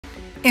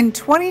In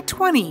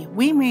 2020,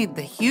 we made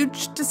the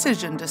huge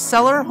decision to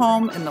sell our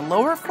home in the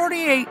lower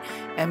 48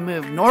 and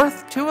move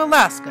north to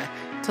Alaska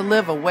to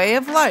live a way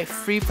of life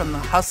free from the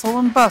hustle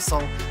and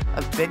bustle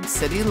of big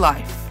city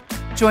life.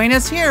 Join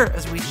us here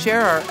as we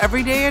share our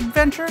everyday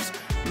adventures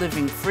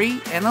living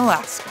free in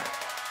Alaska.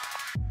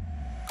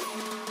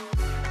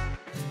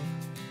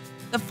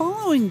 The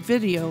following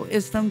video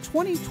is from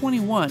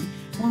 2021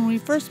 when we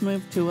first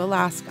moved to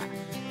Alaska.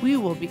 We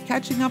will be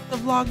catching up the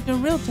vlog to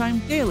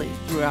real-time daily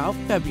throughout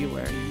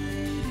February.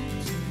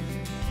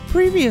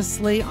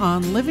 Previously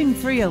on Living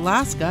Free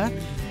Alaska,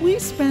 we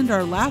spend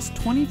our last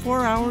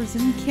 24 hours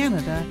in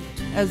Canada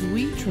as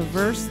we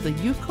traverse the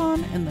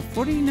Yukon and the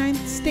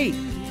 49th state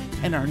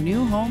in our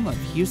new home of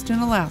Houston,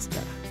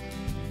 Alaska.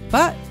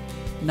 But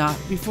not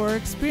before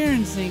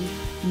experiencing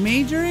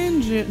major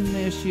engine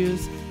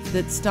issues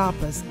that stop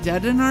us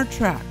dead in our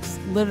tracks,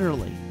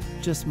 literally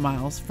just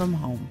miles from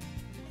home.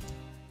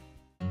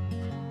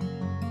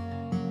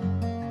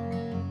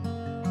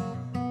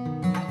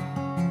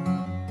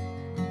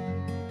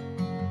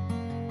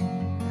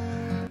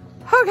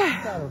 Okay,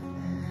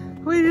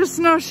 we just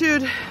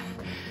snowshoed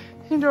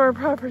into our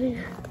property.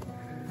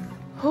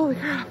 Holy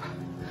crap.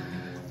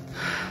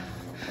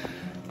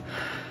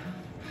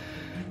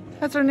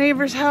 That's our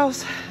neighbor's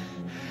house.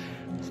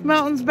 There's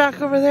mountains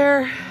back over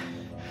there.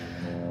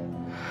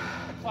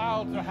 The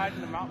clouds are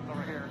hiding the mountains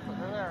over here, but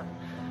they're there.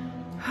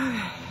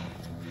 Okay.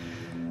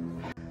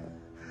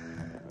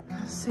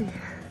 Let's see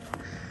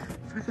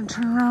if I can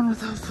turn around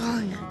without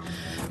falling.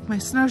 My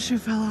snowshoe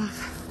fell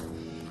off.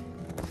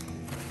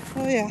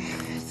 Oh yeah.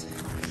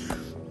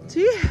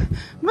 See?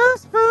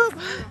 Moose poop!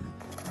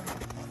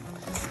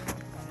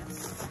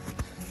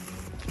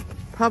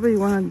 Probably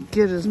want to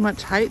get as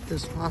much height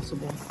as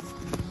possible.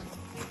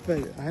 But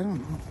I don't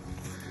know.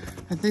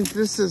 I think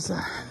this is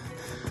the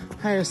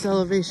highest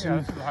elevation. Yeah,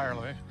 this is the higher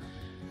elevation.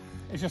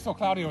 It's just so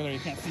cloudy over there you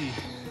can't see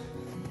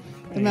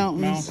the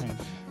mountains.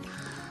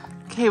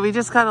 Okay, we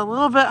just got a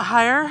little bit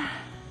higher.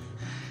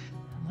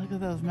 Look at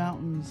those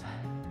mountains.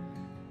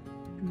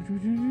 A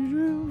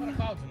lot of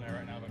clouds in there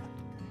right now, but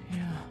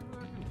yeah.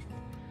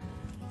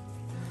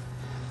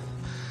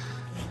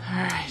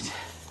 All right,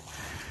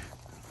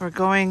 we're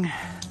going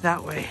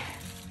that way.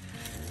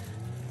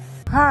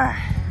 All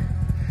right,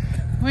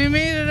 we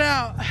made it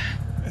out.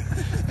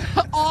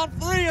 All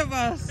three of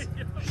us.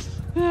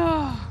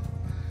 Yeah.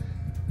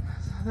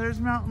 So there's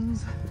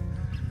mountains,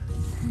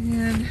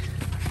 and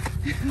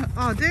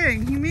oh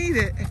dang, he made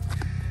it.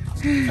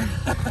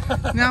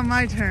 Now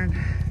my turn.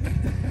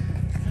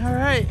 All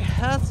right,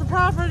 that's the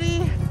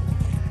property.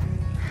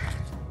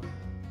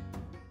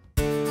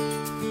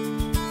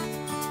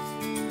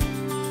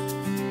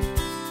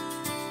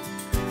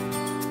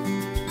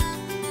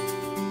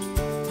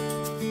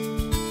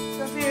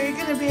 Sophie, are you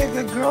gonna be a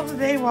good girl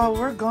today while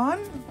we're gone?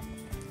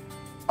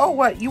 Oh,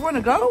 what, you wanna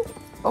go?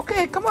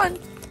 Okay, come on.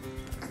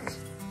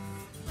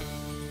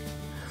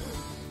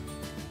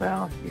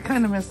 Well, you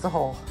kind of missed the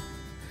hole.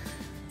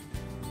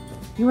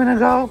 You wanna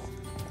go?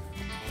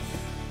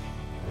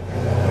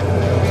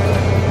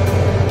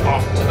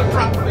 off to the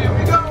property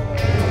we go.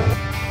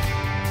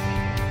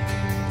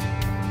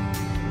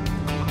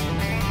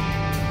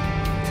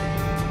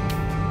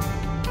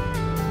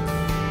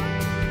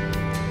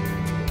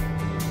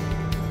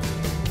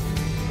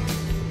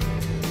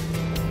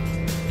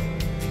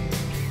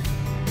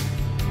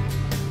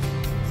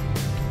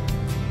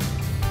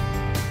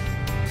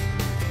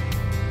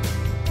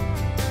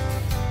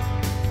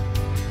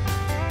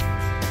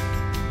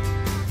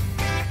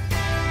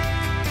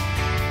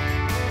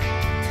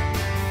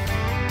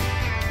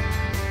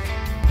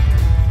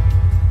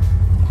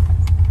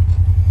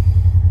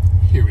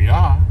 Here we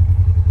are.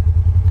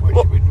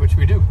 What should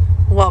we do?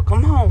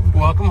 Welcome home.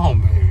 Welcome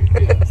home,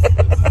 baby. Yes,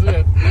 this is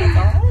it. That's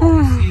our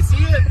home. You see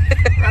it?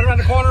 Right around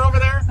the corner over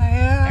there?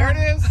 Yeah. There it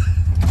is.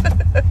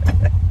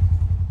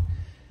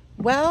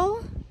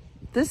 Well,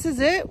 this is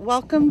it.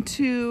 Welcome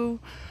to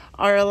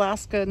our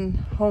Alaskan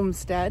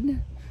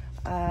homestead,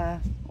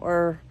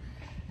 or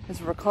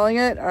as we're calling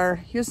it, our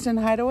Houston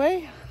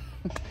hideaway.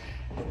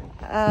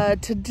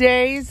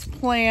 Today's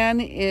plan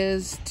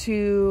is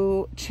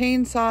to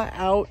chainsaw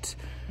out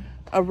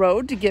a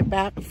road to get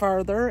back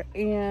farther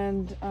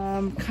and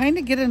kind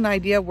of get an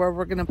idea where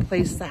we're going to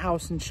place the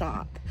house and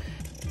shop.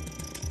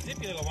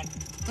 Zippy little one.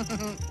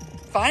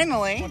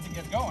 Finally. Once it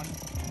gets going.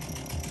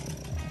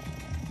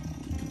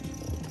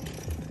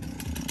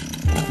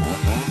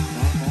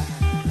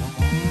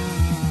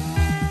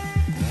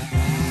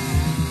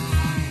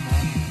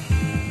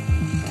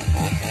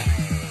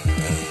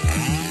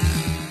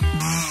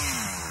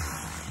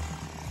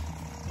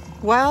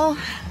 Well,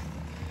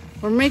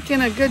 we're making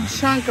a good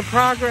chunk of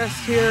progress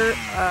here,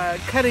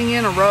 cutting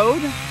in a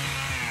road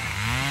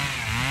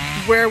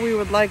where we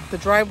would like the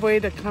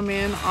driveway to come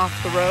in off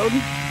the road.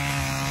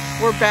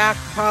 We're back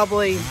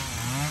probably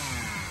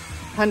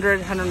 100,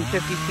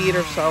 150 feet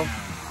or so.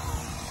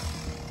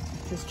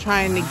 Just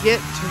trying to get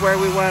to where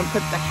we want to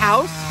put the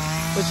house,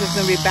 which is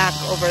going to be back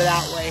over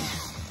that way.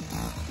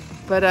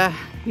 But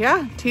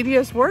yeah,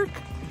 tedious work.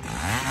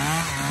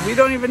 We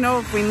don't even know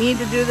if we need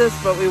to do this,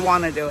 but we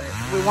want to do it.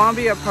 We want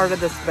to be a part of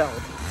this build.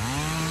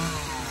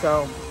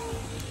 So,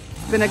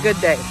 it's been a good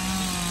day.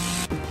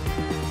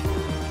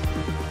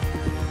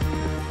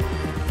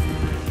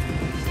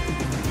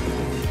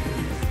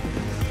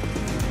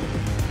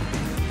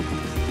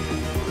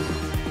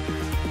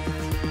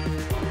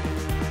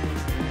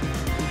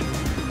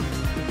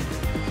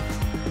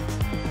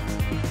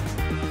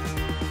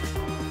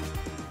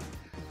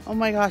 Oh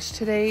my gosh,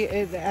 today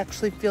it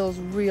actually feels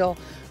real.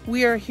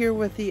 We are here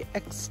with the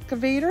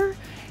excavator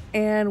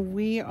and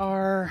we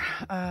are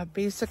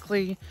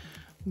basically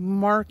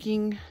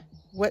marking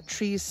what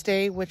trees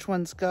stay, which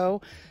ones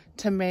go,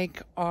 to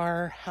make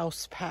our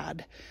house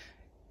pad.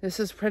 This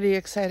is pretty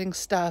exciting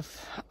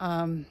stuff.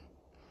 I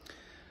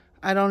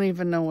don't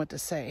even know what to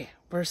say.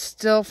 We're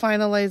still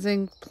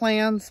finalizing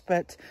plans,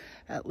 but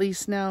at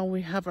least now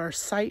we have our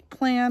site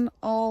plan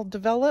all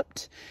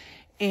developed.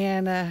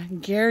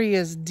 And Gary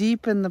is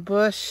deep in the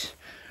bush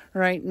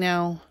right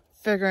now,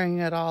 figuring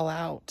it all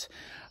out.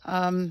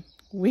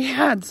 We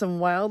had some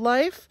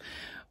wildlife.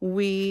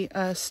 We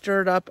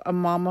stirred up a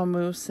mama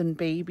moose and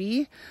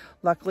baby.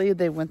 Luckily,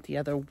 they went the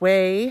other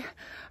way.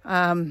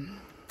 I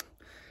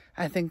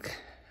think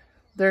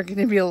they're going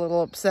to be a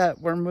little upset.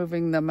 We're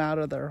moving them out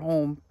of their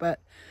home. But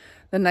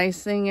the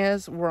nice thing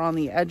is we're on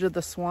the edge of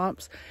the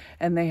swamps,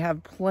 and they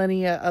have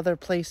plenty of other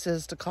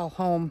places to call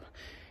home.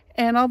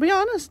 And I'll be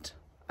honest,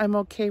 I'm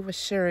okay with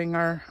sharing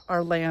our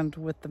land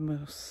with the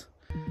moose.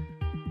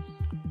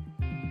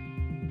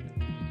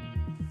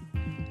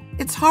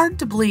 It's hard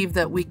to believe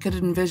that we could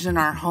envision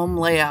our home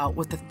layout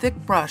with a thick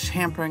brush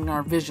hampering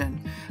our vision,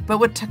 but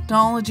with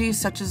technology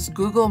such as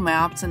Google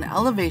Maps and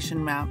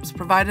elevation maps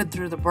provided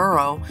through the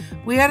borough,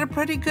 we had a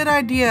pretty good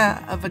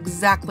idea of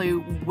exactly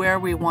where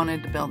we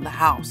wanted to build the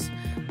house.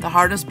 The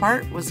hardest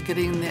part was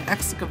getting the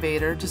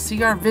excavator to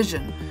see our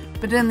vision,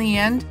 but in the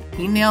end,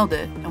 he nailed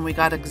it and we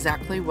got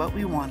exactly what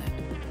we wanted.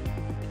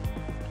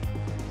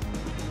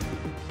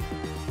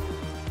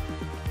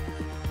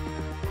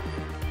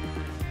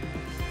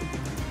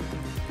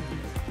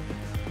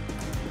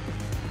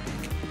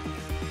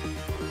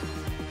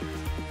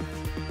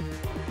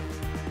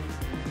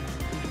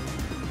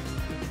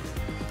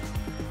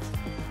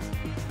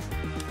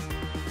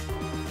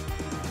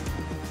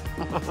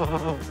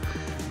 Oh,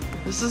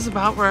 this is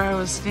about where I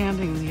was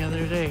standing the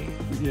other day.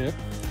 Yeah.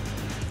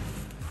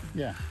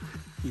 Yeah.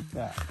 Keep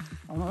that.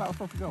 I don't know how that was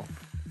supposed to go.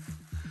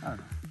 I don't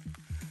know.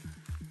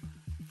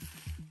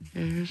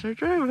 Here's our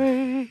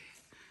driveway.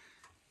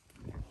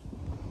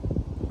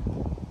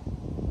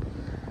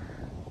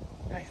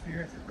 Nice,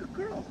 Spirit. Good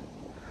girl.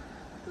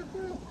 Good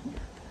girl.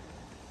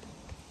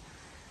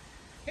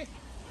 Hey.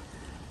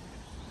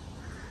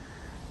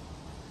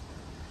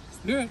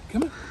 Spirit,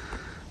 come on.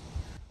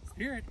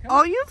 Spirit, come on.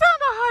 Oh, you found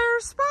a higher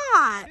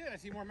spot. Yeah, I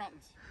see more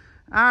mountains.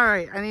 All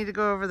right, I need to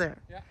go over there.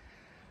 Yeah.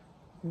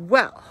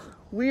 Well,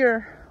 we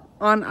are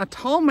on a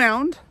tall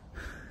mound.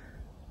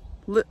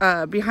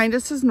 Behind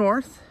us is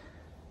north.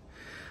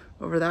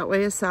 Over that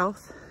way is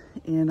south.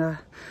 And I'm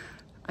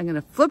going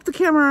to flip the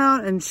camera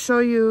around and show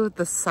you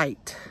the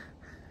site,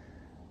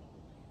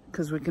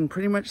 because we can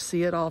pretty much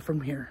see it all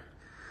from here.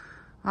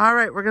 All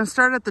right, we're going to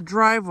start at the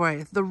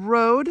driveway. The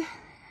road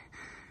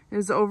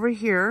is over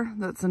here.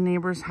 That's a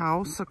neighbor's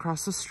house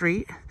across the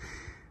street.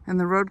 And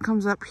the road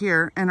comes up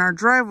here. And our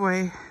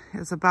driveway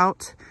is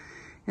about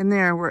in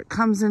there where it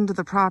comes into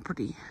the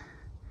property.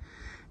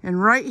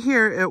 And right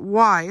here it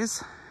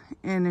Y's.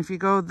 And if you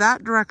go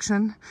that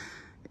direction,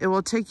 it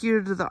will take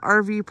you to the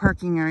RV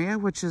parking area,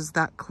 which is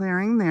that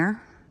clearing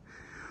there.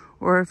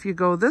 Or if you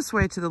go this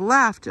way to the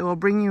left, it will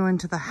bring you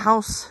into the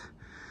house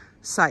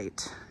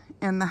site.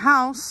 And the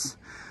house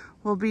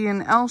will be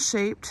an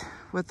L-shaped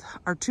with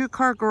our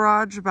 2-car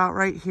garage about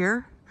right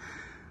here.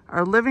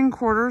 Our living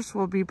quarters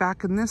will be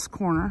back in this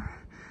corner.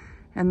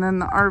 And then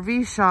the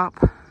RV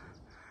shop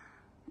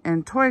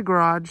and toy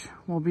garage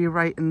will be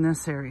right in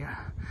this area.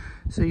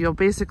 So you'll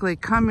basically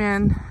come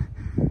in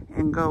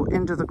and go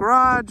into the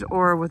garage,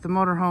 or with the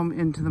motorhome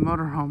into the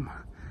motorhome.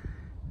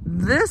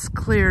 This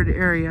cleared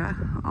area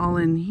all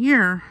in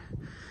here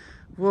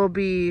will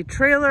be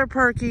trailer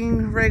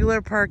parking,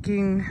 regular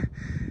parking,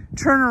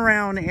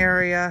 turnaround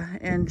area,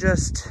 and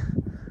just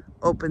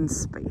open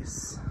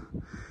space.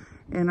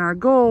 And our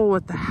goal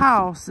with the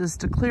house is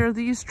to clear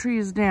these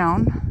trees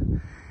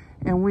down,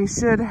 and we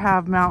should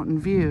have mountain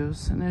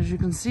views. And as you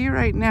can see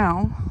right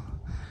now,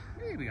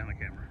 Maybe on the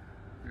camera.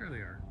 There they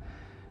are.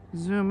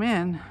 zoom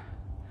in,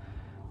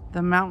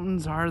 the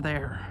mountains are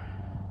there.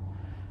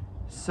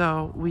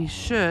 So we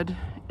should,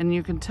 and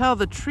you can tell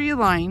the tree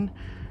line,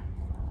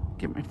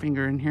 get my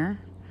finger in here,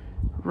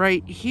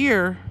 right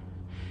here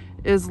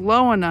is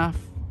low enough,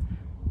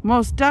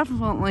 most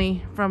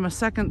definitely from a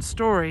second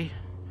story,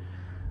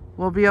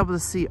 we'll be able to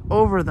see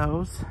over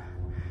those,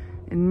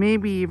 and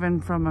maybe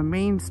even from a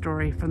main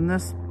story from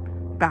this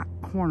back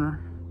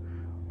corner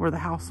where the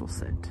house will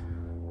sit.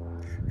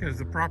 Because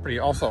the property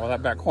also,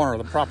 that back corner,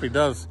 the property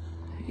does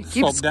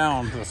slope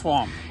down to the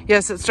swamp.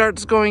 Yes, it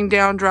starts going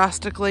down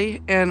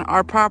drastically, and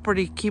our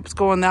property keeps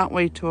going that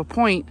way to a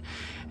point.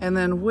 And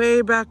then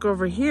way back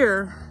over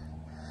here,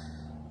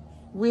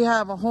 we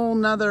have a whole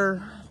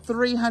nother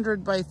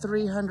 300 by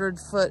 300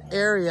 foot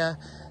area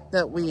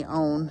that we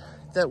own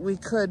that we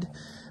could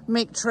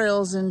make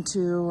trails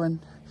into. And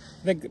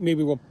I think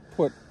maybe we'll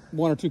put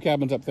 1 or 2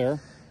 cabins up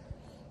there,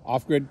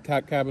 off-grid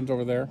cabins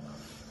over there,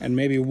 and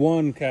maybe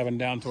 1 cabin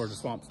down towards the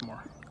swamp some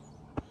more.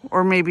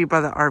 Or maybe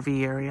by the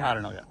RV area. I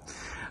don't know yet.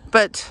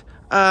 But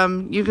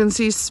you can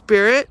see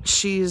Spirit.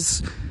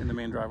 She's in the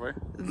main driveway.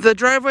 The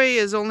driveway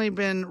has only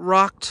been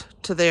rocked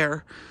to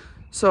there,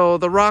 so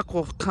the rock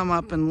will come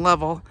up and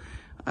level.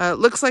 It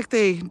looks like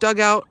they dug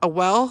out a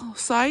well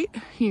site.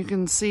 You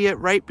can see it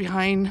right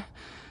behind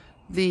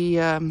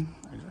the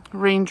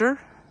Ranger.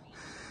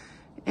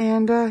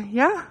 And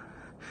yeah.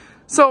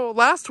 So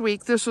last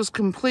week this was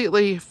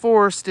completely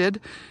forested.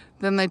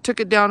 Then they took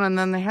it down, and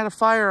then they had a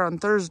fire on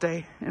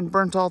Thursday and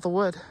burnt all the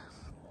wood.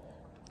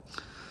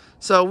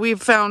 So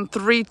we've found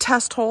 3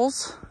 test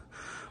holes.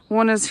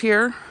 One is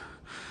here,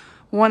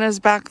 one is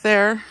back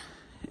there,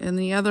 and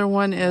the other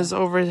one is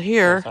over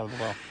here.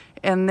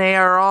 And they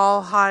are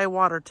all high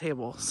water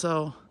table.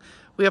 So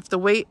we have to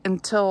wait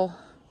until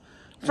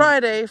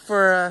Friday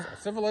for a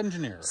civil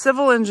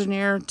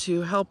engineer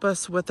to help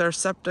us with our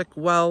septic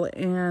well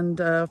and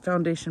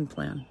foundation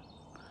plan.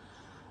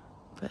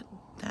 But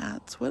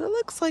that's what it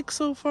looks like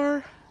so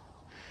far.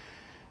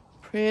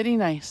 Pretty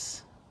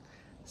nice.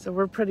 So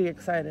we're pretty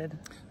excited.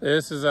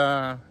 This is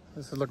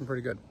looking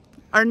pretty good.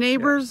 Our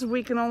neighbors,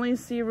 we can only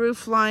see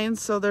roof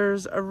lines. So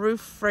there's a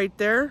roof right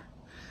there.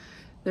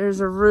 There's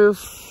a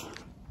roof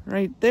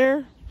right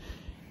there.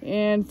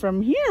 And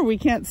from here, we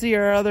can't see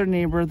our other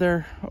neighbor.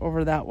 They're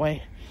over that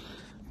way.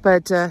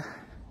 But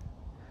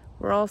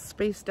we're all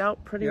spaced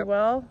out pretty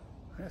well.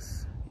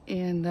 Yes.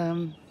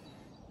 And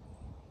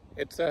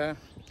it's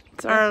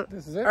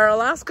our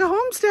Alaska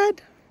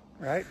homestead.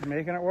 Right,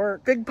 making it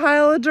work. Big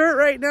pile of dirt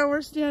right now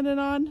we're standing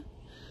on.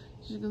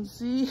 As you can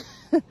see,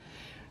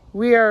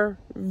 we are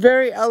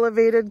very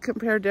elevated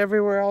compared to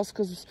everywhere else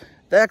because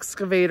the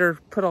excavator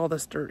put all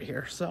this dirt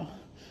here. So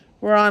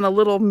we're on a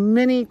little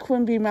mini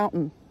Quimby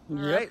mountain. All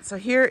right, so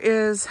here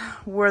is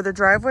where the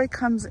driveway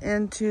comes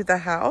into the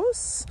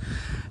house.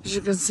 As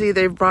you can see,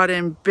 they've brought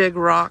in big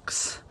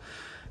rocks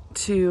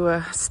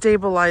to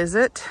stabilize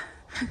it.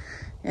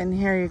 And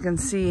here you can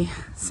see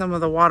some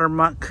of the water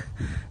muck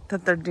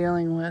that they're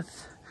dealing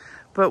with.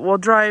 But we'll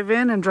drive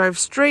in and drive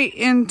straight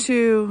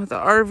into the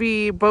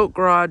RV boat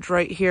garage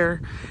right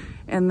here.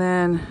 And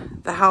then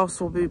the house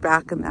will be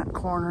back in that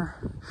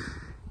corner.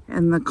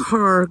 And the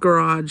car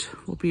garage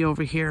will be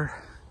over here.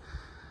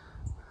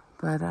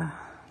 But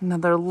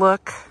another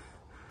look.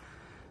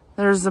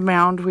 There's the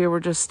mound we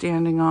were just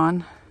standing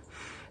on.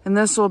 And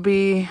this will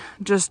be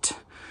just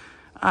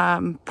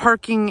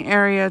parking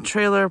area,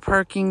 trailer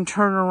parking,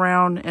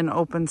 turnaround, and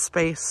open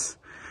space.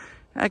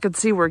 I could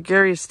see where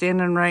Gary's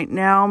standing right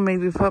now.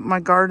 Maybe put my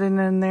garden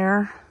in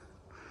there.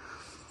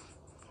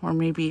 Or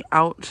maybe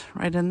out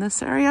right in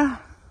this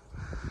area.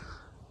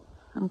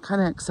 I'm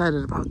kind of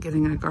excited about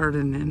getting a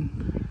garden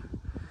in.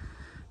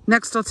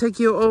 Next, I'll take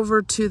you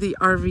over to the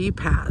RV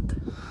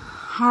pad.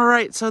 All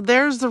right, so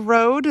there's the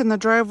road and the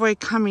driveway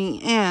coming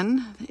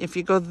in. If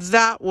you go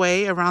that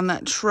way around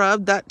that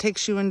shrub, that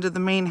takes you into the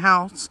main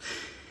house.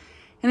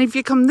 And if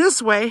you come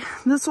this way,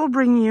 this will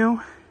bring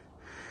you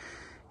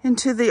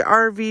into the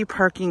RV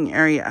parking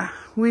area.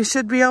 We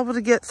should be able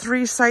to get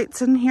 3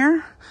 sites in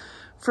here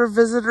for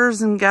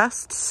visitors and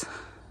guests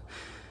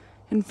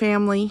and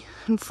family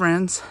and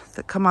friends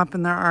that come up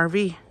in their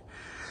RV.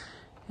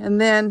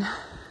 And then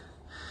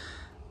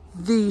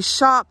the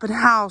shop and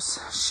house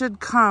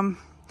should come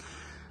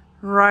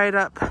right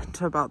up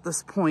to about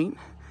this point.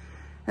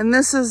 And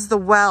this is the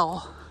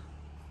well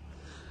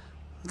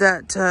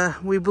that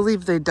we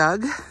believe they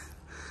dug.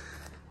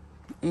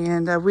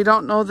 And we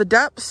don't know the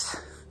depths,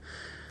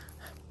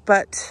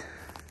 but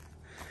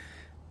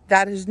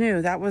that is new.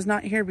 That was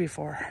not here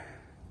before.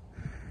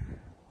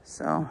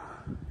 So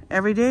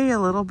every day a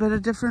little bit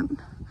of different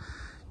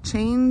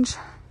change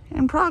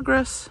and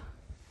progress.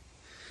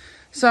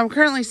 So I'm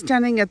currently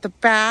standing at the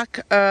back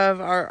of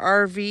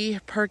our RV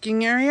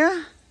parking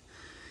area.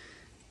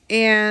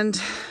 And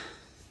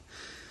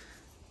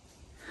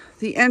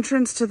the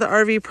entrance to the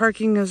RV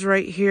parking is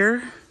right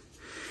here.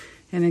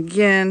 And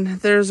again,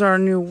 there's our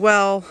new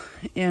well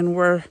and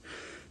where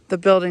the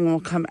building will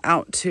come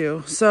out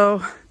to.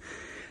 So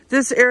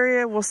this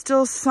area will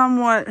still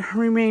somewhat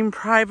remain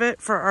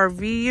private for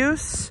RV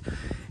use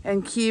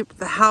and keep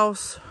the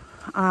house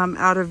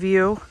out of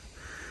view.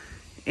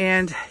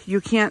 And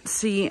you can't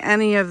see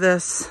any of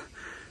this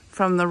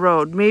from the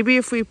road. Maybe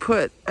if we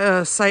put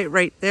a site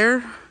right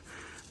there,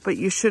 but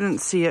you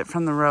shouldn't see it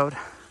from the road.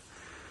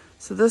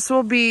 So this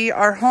will be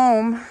our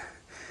home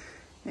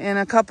in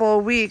a couple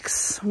of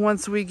weeks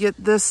once we get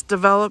this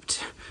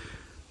developed,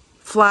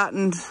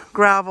 flattened,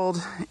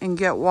 graveled, and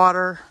get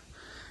water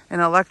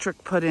and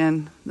electric put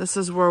in. This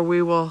is where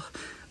we will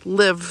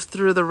live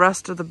through the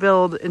rest of the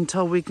build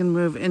until we can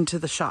move into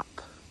the shop.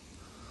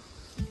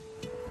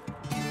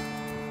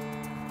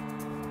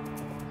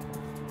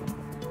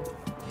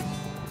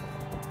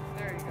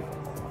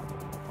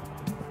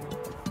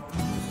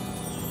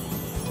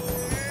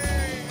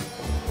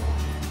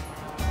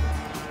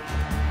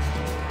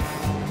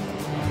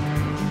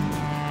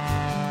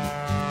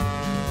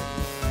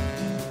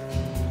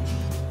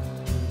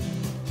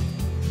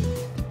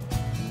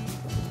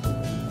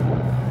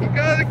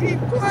 gotta keep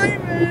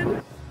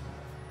climbing.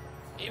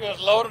 He was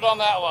loaded on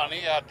that one.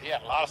 He had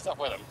a lot of stuff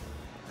with him.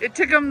 It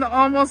took him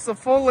almost the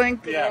full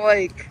length of the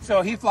lake.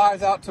 So he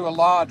flies out to a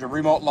lodge, a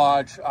remote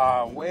lodge,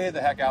 way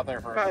the heck out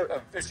there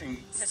for fishing.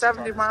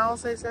 70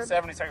 miles, they said?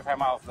 70, 75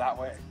 miles that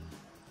way.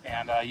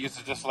 And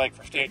uses this lake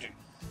for staging.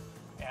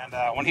 And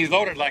when he's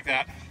loaded like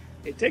that,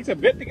 it takes a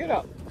bit to get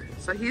up.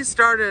 So he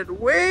started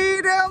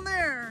way down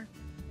there.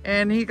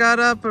 And he got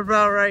up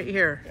about right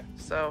here. Yeah.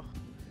 So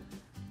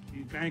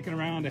he's banking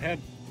around to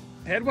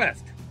head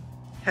west.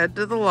 Head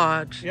to the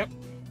lodge. Yep.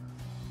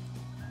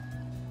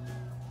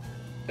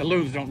 The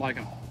loons don't like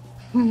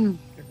him.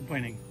 They're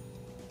complaining.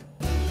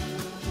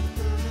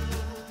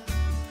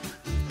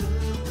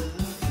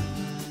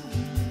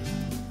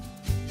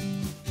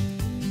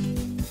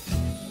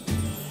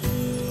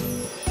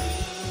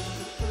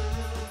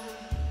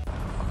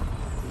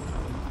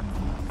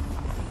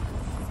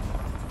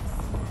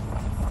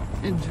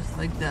 And just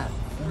like that,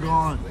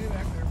 gone. Way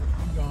back there, but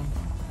he's gone.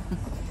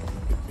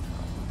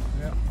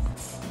 Yep.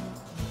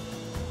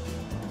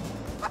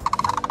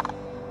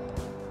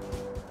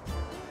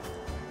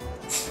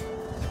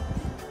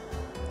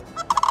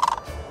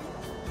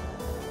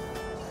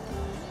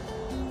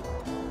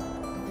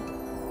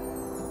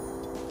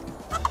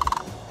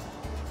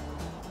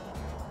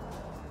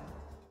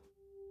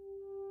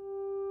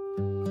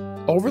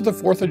 Over the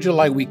 4th of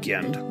July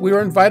weekend, we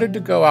were invited to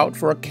go out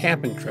for a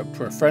camping trip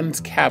to a friend's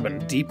cabin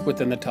deep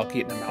within the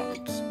Talkeetna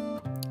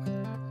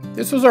Mountains.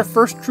 This was our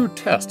first true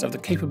test of the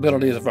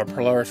capabilities of our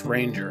Polaris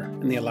Ranger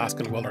in the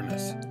Alaskan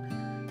wilderness.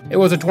 It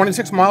was a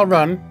 26-mile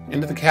run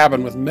into the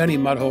cabin with many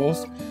mud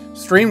holes,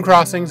 stream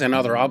crossings, and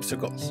other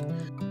obstacles.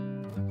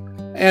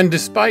 And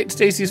despite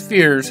Stacy's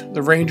fears,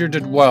 the Ranger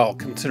did well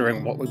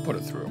considering what we put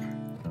it through.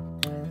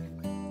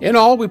 In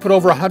all, we put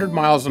over 100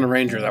 miles on the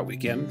Ranger that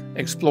weekend,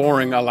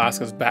 exploring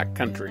Alaska's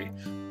backcountry,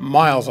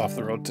 miles off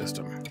the road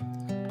system.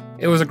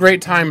 It was a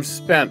great time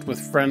spent with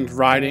friends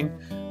riding,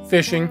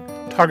 fishing,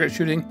 target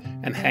shooting,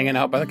 and hanging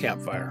out by the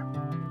campfire.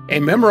 A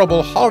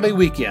memorable holiday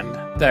weekend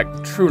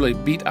that truly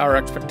beat our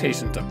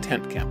expectations of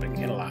tent camping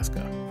in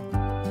Alaska.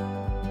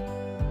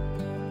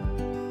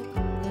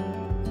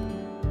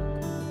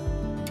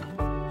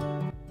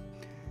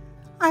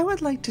 I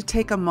would like to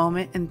take a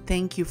moment and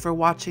thank you for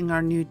watching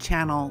our new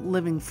channel,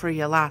 Living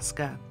Free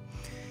Alaska.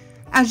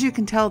 As you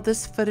can tell,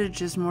 this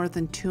footage is more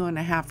than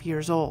 2.5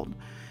 years old.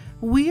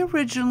 We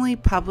originally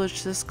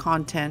published this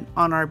content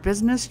on our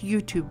business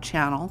YouTube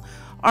channel,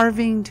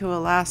 RVing to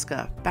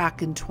Alaska,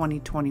 back in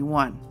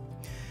 2021.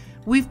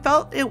 We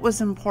felt it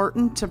was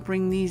important to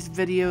bring these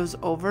videos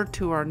over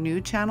to our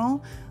new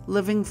channel,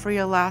 Living Free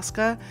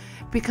Alaska,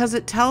 because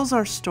it tells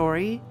our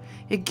story.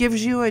 It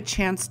gives you a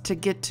chance to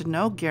get to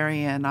know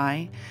Gary and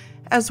I,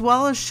 as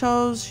well as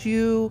shows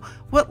you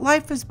what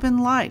life has been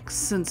like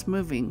since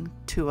moving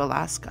to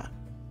Alaska.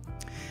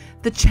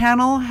 The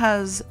channel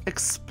has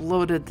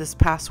exploded this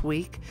past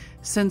week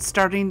since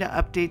starting to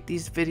update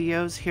these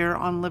videos here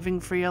on Living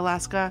Free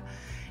Alaska,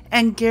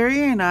 and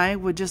Gary and I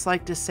would just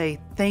like to say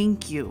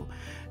thank you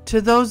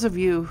to those of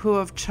you who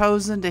have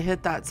chosen to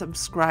hit that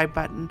subscribe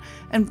button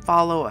and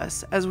follow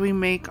us as we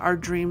make our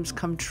dreams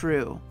come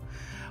true.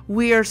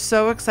 We are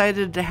so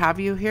excited to have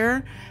you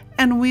here,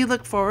 and we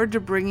look forward to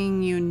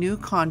bringing you new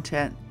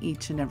content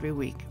each and every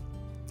week.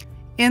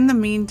 In the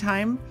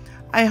meantime,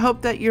 I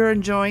hope that you're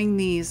enjoying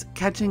these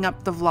catching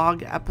up the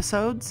vlog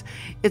episodes.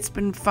 It's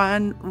been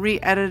fun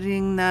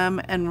re-editing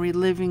them and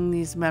reliving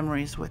these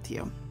memories with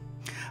you.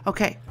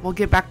 Okay, we'll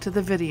get back to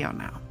the video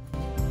now.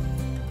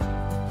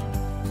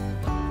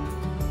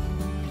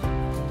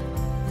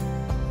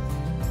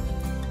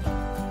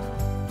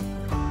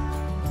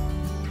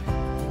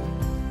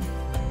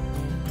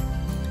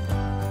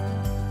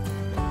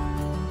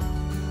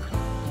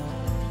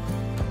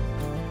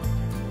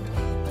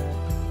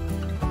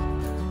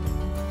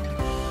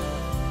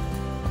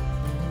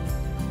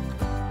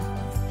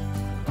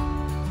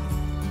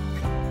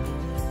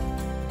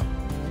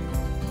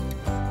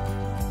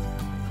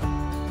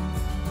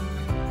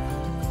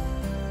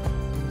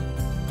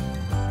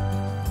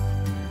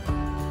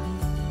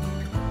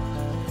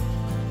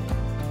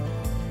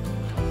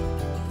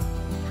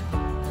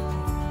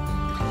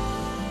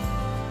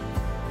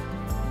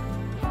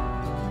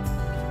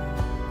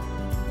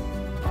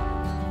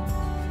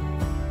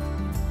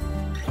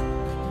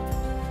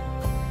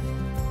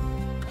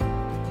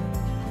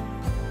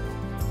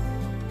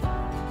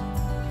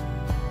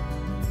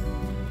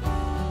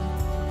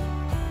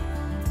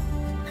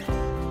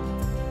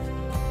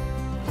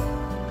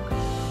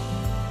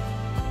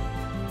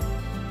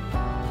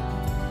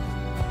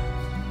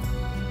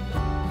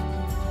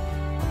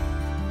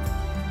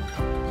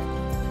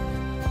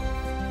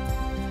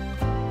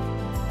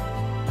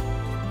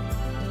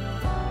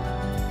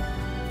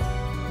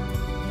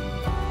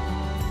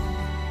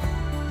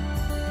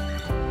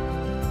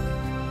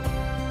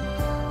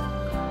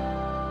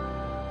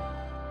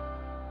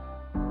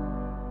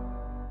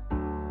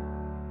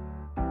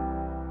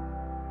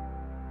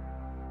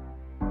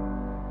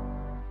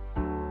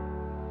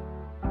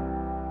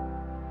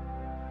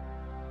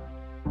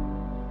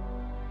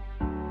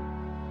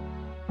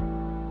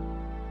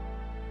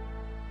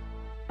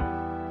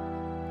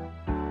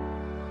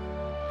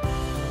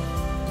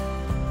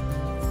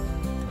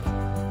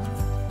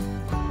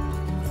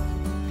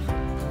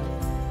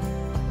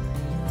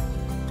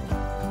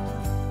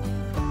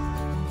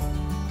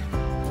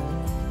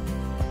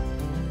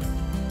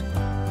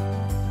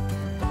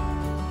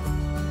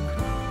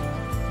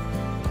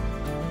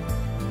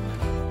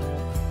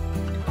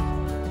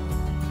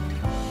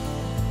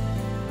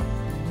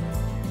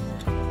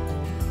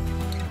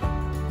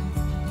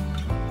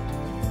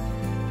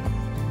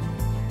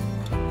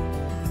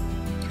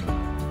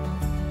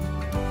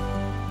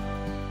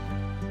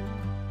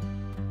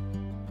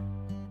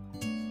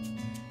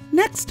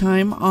 Next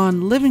time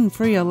on Living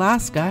Free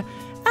Alaska,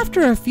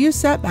 after a few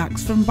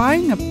setbacks from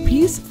buying a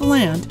piece of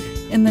land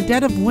in the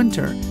dead of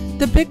winter,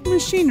 the big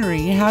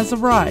machinery has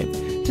arrived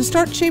to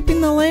start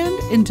shaping the land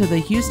into the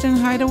Houston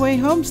Hideaway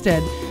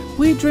homestead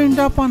we dreamed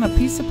up on a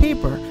piece of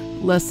paper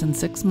less than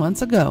 6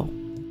 months ago.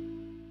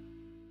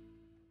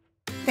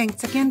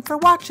 Thanks again for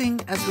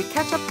watching as we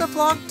catch up the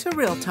vlog to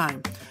real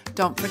time.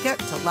 Don't forget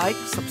to like,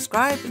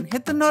 subscribe, and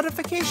hit the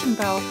notification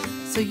bell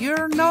so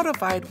you're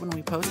notified when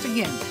we post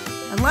again.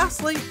 And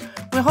lastly,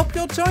 we hope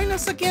you'll join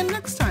us again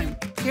next time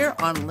here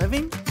on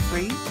Living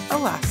Free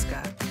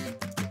Alaska.